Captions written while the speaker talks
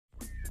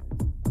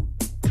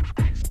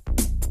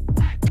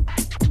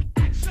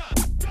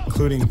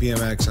Including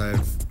BMX,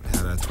 I've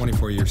had a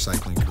 24-year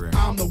cycling career.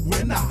 I'm the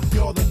winner,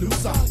 you're the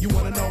loser. You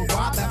wanna know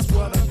why? That's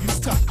what I'm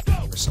used to.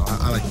 So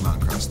I like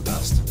mountain cross the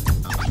best.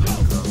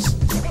 Mountain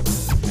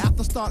cross. At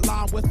the start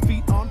line with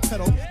feet on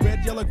pedal,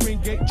 red, yellow,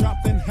 green gate, drop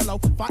then hello.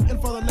 Fighting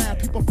for the land,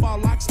 people fall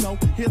like snow.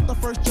 Hit the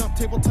first jump,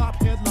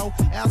 tabletop, head low.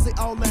 As they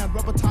all land,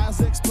 rubber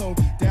tires explode.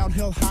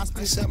 Downhill, high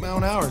speed. I set my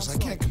own hours. I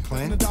can't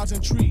complain.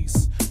 Dodging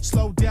trees.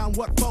 Slow down,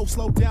 what foe?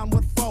 Slow down,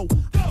 what foe?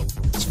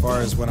 As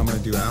far as what I'm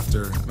going to do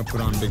after, I'm going to put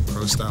on big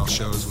pro-style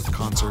shows with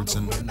concerts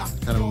and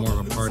kind of more of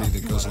a party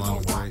that goes along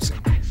with the racing.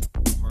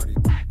 Party.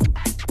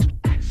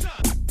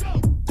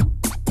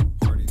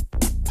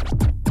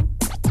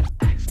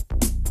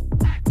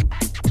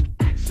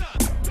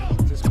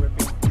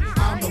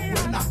 I'm the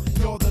winner,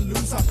 you're the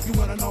loser. You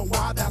wanna know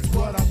why? That's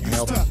what I'm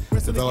used to.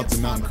 Develop the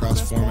mountain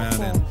cross format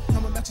and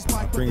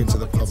bring it to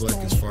the public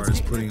as far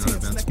as putting on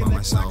events by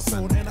myself.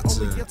 And it's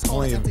the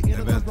only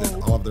event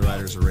that all of the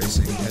riders are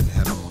racing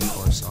head-to-head on one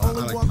course. So I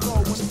like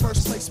mountain cross.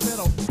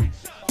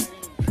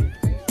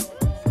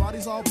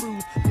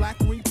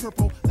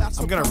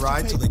 I'm gonna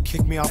ride till they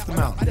kick me off the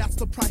mountain. That's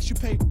the price you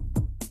pay.